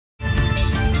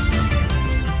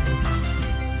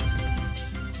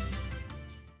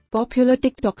Popular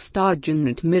TikTok star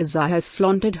Jannat Mirza has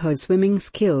flaunted her swimming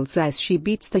skills as she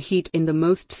beats the heat in the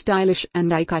most stylish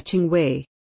and eye-catching way.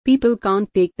 People can't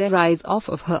take their eyes off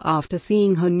of her after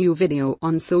seeing her new video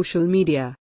on social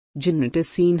media. Jannat is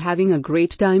seen having a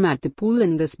great time at the pool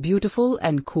in this beautiful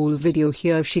and cool video.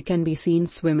 Here she can be seen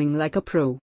swimming like a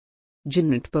pro.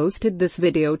 Jannat posted this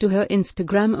video to her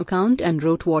Instagram account and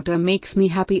wrote "Water makes me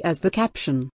happy" as the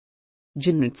caption.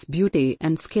 Jannat's beauty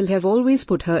and skill have always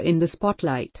put her in the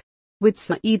spotlight. With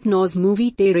Saeed Noor's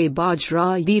movie Tere Baaj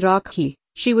Ra Di Rakhi,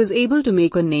 she was able to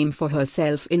make a name for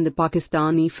herself in the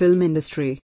Pakistani film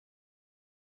industry.